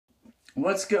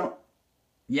What's go?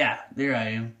 Yeah, there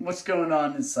I am. What's going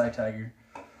on? It's Sly Tiger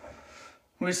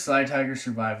with Sly Tiger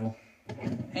Survival,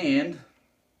 and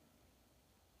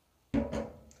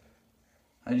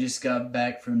I just got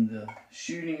back from the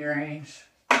shooting range.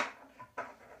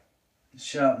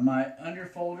 Shot my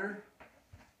underfolder.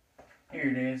 Here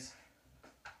it is.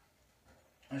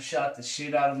 I shot the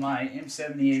shit out of my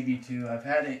M70 AB2. I've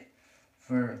had it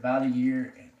for about a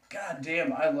year, and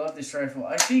goddamn, I love this rifle.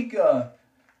 I think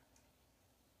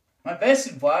my best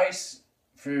advice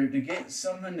to get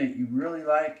something that you really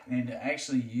like and to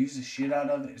actually use the shit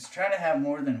out of it is try to have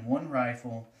more than one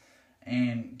rifle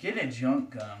and get a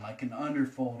junk gun like an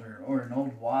underfolder or an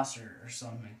old Wasser or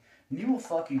something. And you will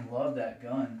fucking love that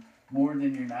gun more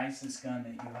than your nicest gun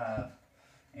that you have.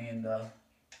 And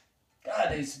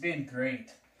God, it's been great.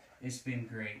 It's been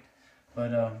great.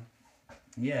 But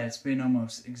yeah, it's been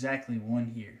almost exactly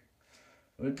 1 year.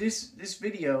 But this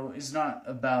video is not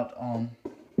about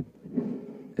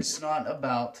it's not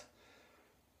about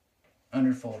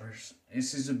underfolders.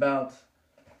 This is about,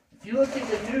 if you look at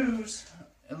the news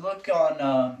and look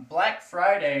on Black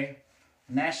Friday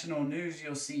national news,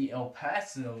 you'll see El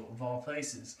Paso of all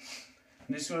places.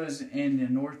 And this was in the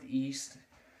Northeast.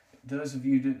 Those of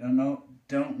you that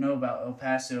don't know about El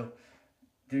Paso,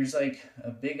 there's like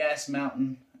a big ass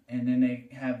mountain, and then they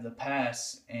have the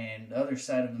pass, and the other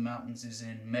side of the mountains is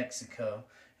in Mexico,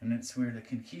 and it's where the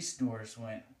conquistadors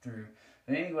went through.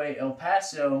 But anyway, El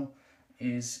Paso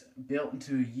is built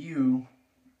into a U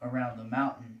around the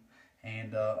mountain,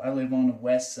 and I live on the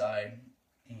west side,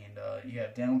 and you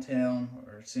have downtown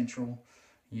or central,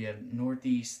 you have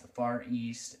northeast, the far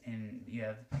east, and you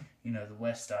have, the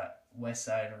west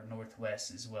side or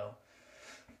northwest as well.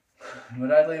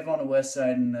 But I live on the west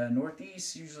side, and the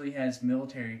northeast usually has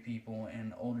military people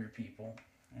and older people.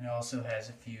 And it also has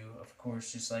a few, of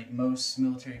course, just like most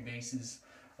military bases,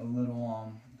 a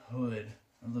little hood,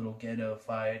 a little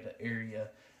ghetto-fied area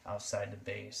outside the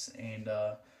base. And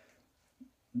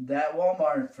that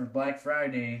Walmart for Black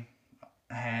Friday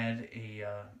had a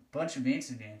bunch of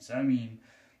incidents. I mean,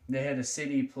 they had a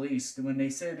city police. When they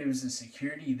said it was a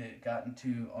security that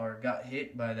got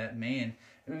hit by that man,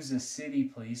 it was a city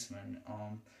policeman.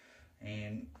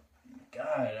 And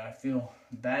God, I feel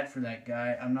bad for that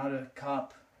guy. I'm not a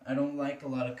cop. I don't like a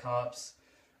lot of cops.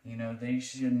 They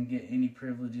shouldn't get any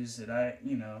privileges that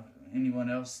anyone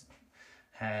else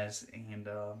has. And,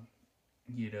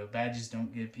 badges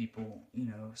don't give people,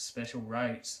 special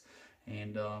rights.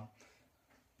 And,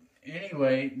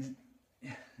 anyway,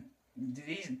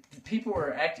 these people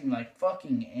were acting like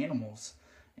fucking animals.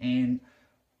 And,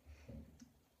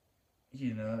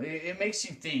 it makes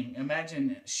you think.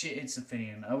 Imagine shit hits a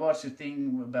fan. I watched a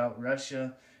thing about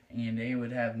Russia, and they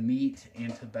would have meat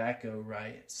and tobacco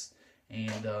riots.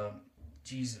 And,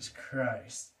 Jesus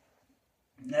Christ.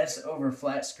 That's over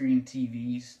flat screen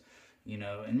TVs.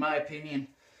 In my opinion,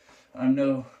 I'm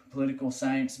no political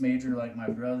science major like my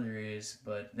brother is,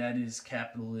 but that is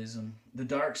capitalism, the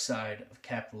dark side of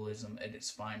capitalism at its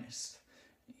finest.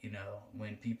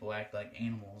 When people act like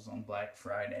animals on Black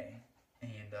Friday.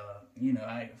 And,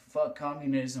 I fuck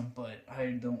communism, but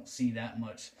I don't see that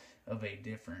much of a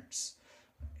difference.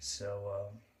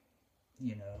 So,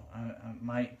 I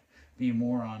might be a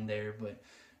moron there, but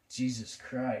Jesus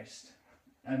Christ.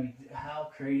 I mean, how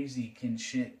crazy can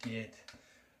shit get?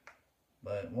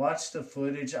 But watch the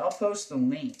footage. I'll post a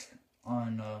link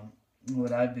on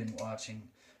what I've been watching.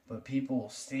 But people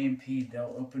stampede.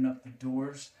 They'll open up the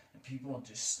doors, and people will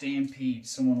just stampede.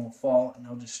 Someone will fall, and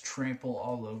they'll just trample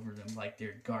all over them like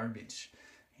they're garbage.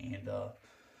 And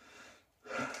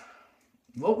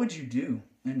what would you do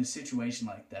in a situation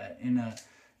like that?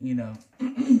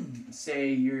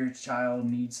 Say your child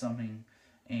needs something,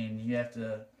 and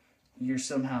you're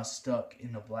somehow stuck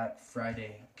in the Black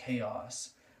Friday chaos.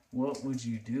 What would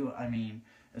you do? I mean,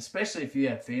 especially if you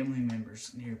have family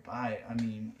members nearby. I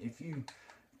mean, if you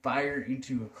fire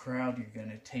into a crowd, you're going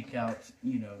to take out,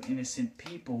 innocent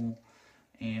people.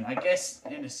 And I guess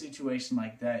in a situation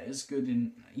like that, it's good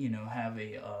to, have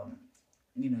a,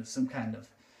 some kind of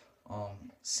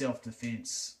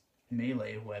self-defense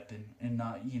melee weapon and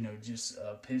not, just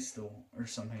a pistol or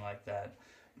something like that.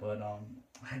 But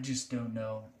I just don't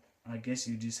know. I guess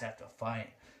you just have to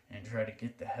fight and try to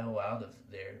get the hell out of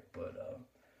there. But,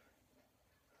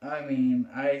 I mean,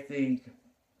 I think,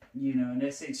 an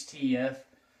SHTF,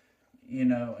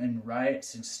 and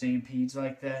riots and stampedes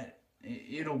like that,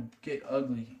 it'll get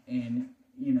ugly. And,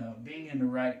 being in the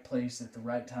right place at the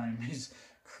right time is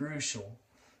crucial.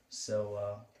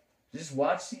 So, just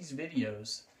watch these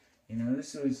videos.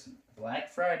 This was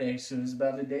Black Friday, so it was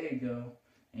about a day ago.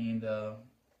 And,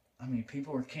 I mean,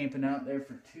 people were camping out there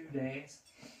for 2 days.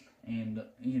 And,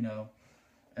 you know,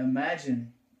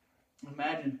 imagine,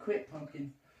 quit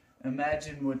pumpkin,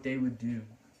 imagine what they would do,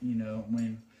 you know,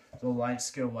 when the lights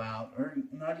go out, or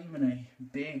not even a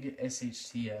big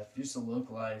SHTF, just a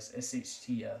localized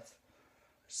SHTF.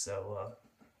 So,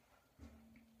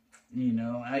 you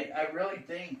know, I really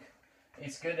think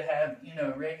it's good to have, you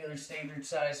know, a regular standard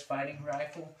size fighting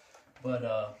rifle, but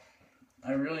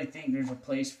I really think there's a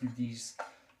place for these,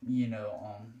 you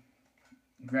know,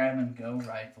 grab and go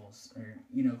rifles, or,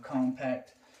 you know,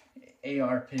 compact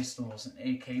AR pistols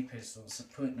and AK pistols to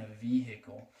put in a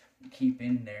vehicle and keep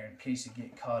in there in case you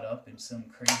get caught up in some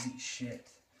crazy shit,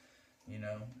 you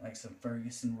know, like some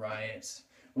Ferguson riots,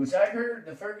 which I heard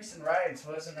the Ferguson riots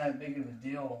wasn't that big of a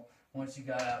deal once you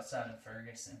got outside of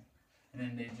Ferguson, and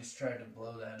then they just tried to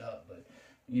blow that up. But,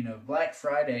 you know, Black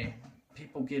Friday,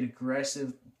 people get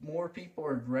aggressive. More people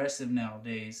are aggressive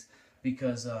nowadays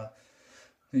because the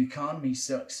economy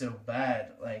sucks so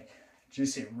bad. Like,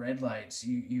 just at red lights,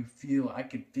 I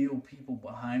could feel people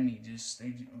behind me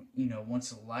you know, once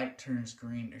the light turns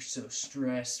green, they're so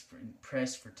stressed and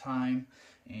pressed for time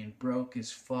and broke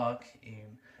as fuck,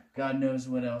 and God knows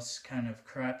what else kind of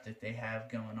crap that they have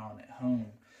going on at home.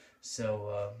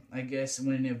 So I guess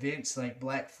when events like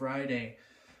Black Friday,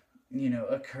 you know,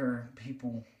 occur,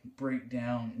 people break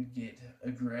down and get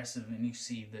aggressive, and you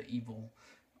see the evil,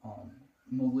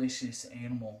 malicious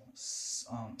animal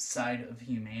side of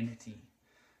humanity.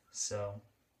 So,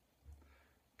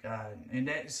 God, and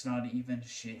that's not even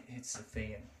shit hits the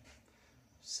fan.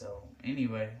 So,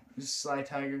 anyway, this is Sly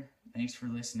Tiger. Thanks for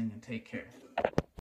listening, and take care.